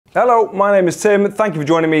Hello, my name is Tim. Thank you for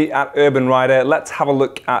joining me at Urban Rider. Let's have a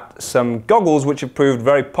look at some goggles which have proved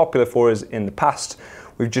very popular for us in the past.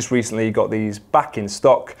 We've just recently got these back in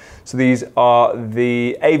stock. So these are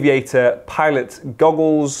the Aviator Pilot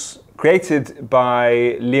goggles created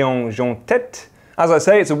by Leon Jeantet. As I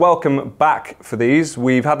say, it's a welcome back for these.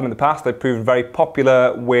 We've had them in the past. They've proved very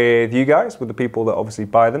popular with you guys, with the people that obviously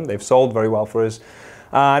buy them. They've sold very well for us.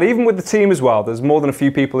 And even with the team as well, there's more than a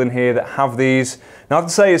few people in here that have these. Now I have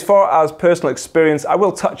to say, as far as personal experience, I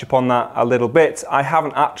will touch upon that a little bit. I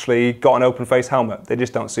haven't actually got an open face helmet. They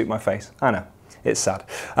just don't suit my face. I know, it's sad.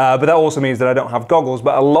 But that also means that I don't have goggles,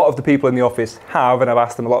 but a lot of the people in the office have, and I've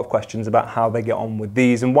asked them a lot of questions about how they get on with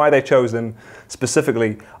these and why they chose them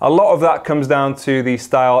specifically. A lot of that comes down to the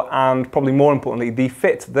style and probably more importantly, the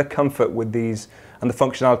fit, the comfort with these and the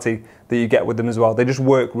functionality that you get with them as well. They just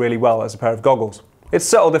work really well as a pair of goggles. It's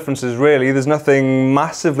subtle differences really. There's nothing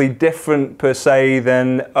massively different per se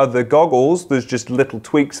than other goggles. There's just little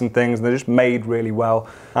tweaks and things, and they're just made really well.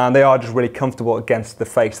 And they are just really comfortable against the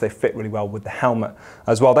face. They fit really well with the helmet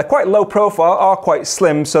as well. They're quite low profile, are quite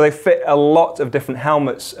slim, so they fit a lot of different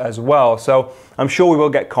helmets as well. So I'm sure we will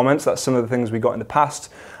get comments. That's some of the things we got in the past,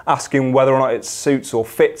 asking whether or not it suits or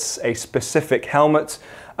fits a specific helmet.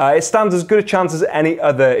 It stands as good a chance as any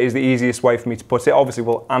other is the easiest way for me to put it. Obviously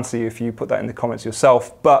we'll answer you if you put that in the comments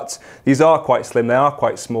yourself, but these are quite slim, they are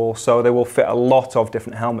quite small, so they will fit a lot of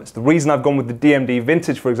different helmets. The reason I've gone with the DMD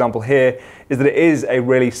Vintage, for example, here, is that it is a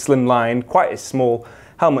really slim line, quite a small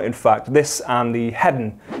helmet in fact. This and the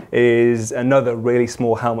Hedden is another really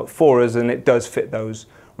small helmet for us, and it does fit those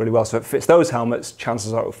really well. So if it fits those helmets,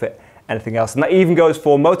 chances are it will fit anything else. And that even goes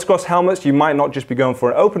for motocross helmets. You might not just be going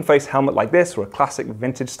for an open face helmet like this or a classic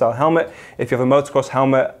vintage style helmet. If you have a motocross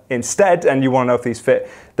helmet instead and you want to know if these fit,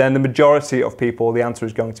 then the majority of people, the answer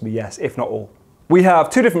is going to be yes, if not all. We have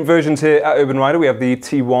two different versions here at Urban Rider. We have the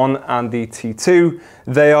T1 and the T2.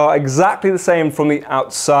 They are exactly the same from the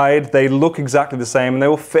outside. They look exactly the same and they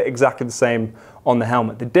will fit exactly the same on the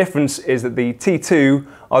helmet. The difference is that the T2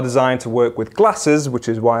 are designed to work with glasses, which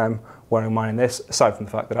is why I'm wearing mine in this, aside from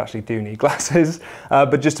the fact that I actually do need glasses,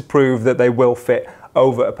 but just to prove that they will fit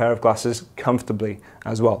over a pair of glasses comfortably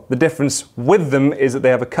as well. The difference with them is that they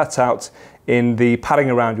have a cutout in the padding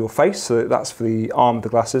around your face, so that's for the arm of the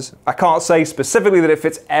glasses. I can't say specifically that it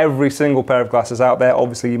fits every single pair of glasses out there.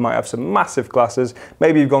 Obviously you might have some massive glasses,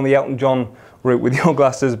 maybe you've gone the Elton John route with your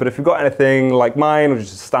glasses, but if you've got anything like mine, which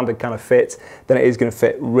is a standard kind of fit, then it is going to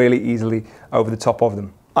fit really easily over the top of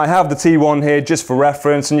them. I have the T1 here just for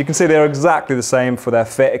reference, and you can see they're exactly the same for their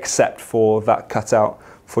fit, except for that cutout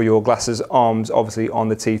for your glasses arms, obviously on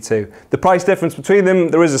the T2. The price difference between them,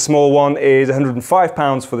 there is a small one, is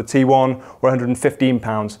 £105 for the T1 or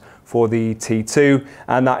 £115 for the T2,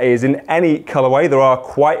 and that is in any colorway. There are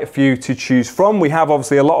quite a few to choose from. We have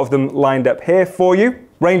obviously a lot of them lined up here for you,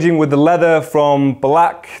 ranging with the leather from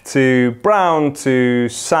black to brown to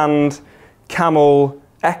sand, camel,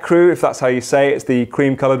 ecru, if that's how you say it. It's the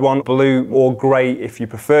cream coloured one, blue or grey if you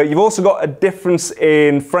prefer. You've also got a difference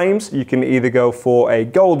in frames. You can either go for a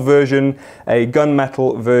gold version, a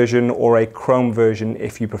gunmetal version, or a chrome version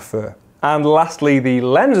if you prefer. And lastly, the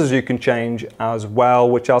lenses you can change as well,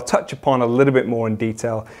 which I'll touch upon a little bit more in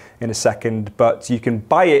detail in a second, but you can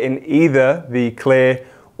buy it in either the clear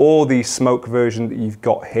or the smoke version that you've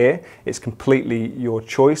got here. It's completely your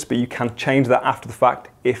choice, but you can change that after the fact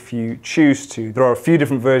if you choose to. There are a few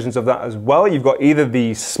different versions of that as well. You've got either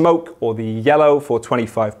the smoke or the yellow for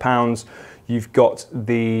 £25. You've got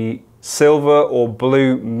the silver or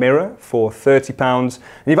blue mirror for £30. And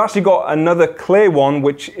you've actually got another clear one,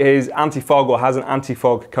 which is anti-fog or has an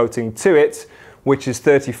anti-fog coating to it, which is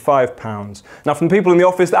 £35. Now from the people in the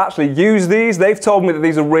office that actually use these, they've told me that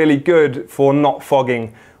these are really good for not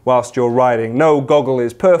fogging whilst you're riding. No goggle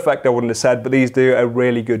is perfect, I wouldn't have said, but these do a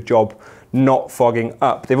really good job not fogging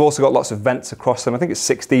up. They've also got lots of vents across them. I think it's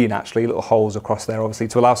 16 actually, little holes across there obviously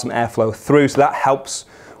to allow some airflow through, so that helps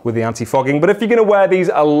with the anti-fogging. But if you're going to wear these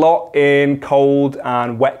a lot in cold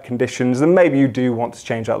and wet conditions, then maybe you do want to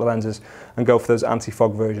change out the lenses and go for those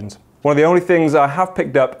anti-fog versions. One of the only things I have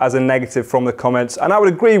picked up as a negative from the comments, and I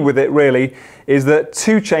would agree with it really, is that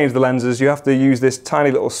to change the lenses you have to use this tiny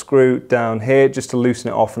little screw down here just to loosen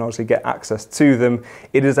it off and obviously get access to them.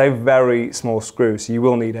 It is a very small screw, so you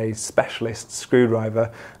will need a specialist screwdriver,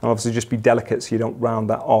 and obviously just be delicate so you don't round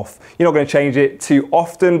that off. You're not going to change it too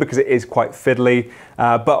often because it is quite fiddly,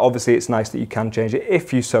 but obviously it's nice that you can change it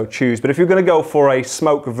if you so choose. But if you're going to go for a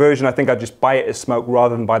smoke version, I think I'd just buy it as smoke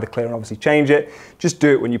rather than buy the clear and obviously change it. Just do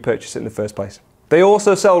it when you purchase it in the first place. They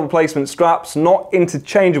also sell replacement straps, not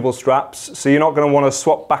interchangeable straps, so you're not going to want to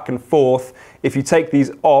swap back and forth if you take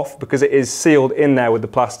these off, because it is sealed in there with the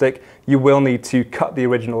plastic, you will need to cut the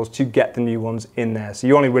originals to get the new ones in there. So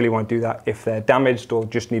you only really want to do that if they're damaged or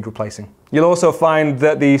just need replacing. You'll also find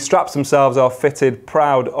that the straps themselves are fitted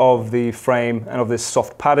proud of the frame and of this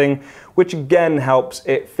soft padding, which again helps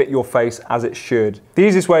it fit your face as it should. The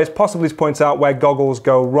easiest way is possibly to point out where goggles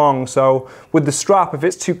go wrong. So with the strap, if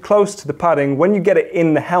it's too close to the padding, when you get it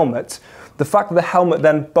in the helmet, the fact that the helmet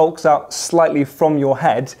then bulks out slightly from your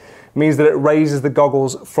head means that it raises the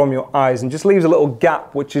goggles from your eyes and just leaves a little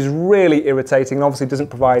gap, which is really irritating and obviously doesn't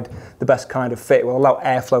provide the best kind of fit. It will allow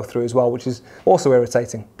airflow through as well, which is also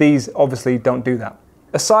irritating. These obviously don't do that.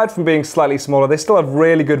 Aside from being slightly smaller, they still have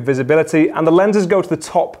really good visibility, and the lenses go to the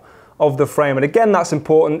top of the frame. And again, that's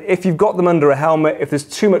important. If you've got them under a helmet, if there's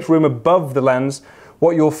too much room above the lens,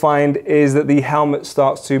 what you'll find is that the helmet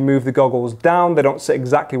starts to move the goggles down. They don't sit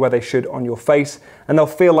exactly where they should on your face, and they'll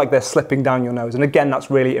feel like they're slipping down your nose. And again, that's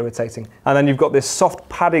really irritating. And then you've got this soft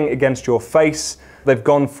padding against your face. They've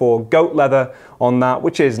gone for goat leather on that,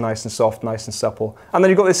 which is nice and soft, nice and supple. And then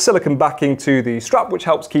you've got this silicone backing to the strap, which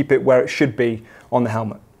helps keep it where it should be on the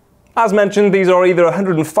helmet. As mentioned, these are either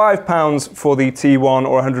 £105 for the T1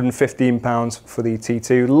 or £115 for the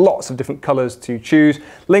T2. Lots of different colours to choose.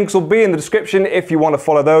 Links will be in the description if you want to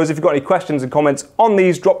follow those. If you've got any questions and comments on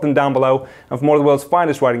these, drop them down below. And for more of the world's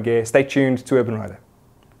finest riding gear, stay tuned to Urban Rider.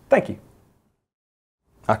 Thank you.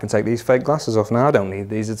 I can take these fake glasses off now. I don't need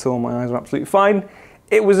these at all. My eyes are absolutely fine.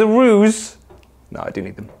 It was a ruse. No, I do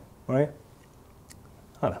need them. All right?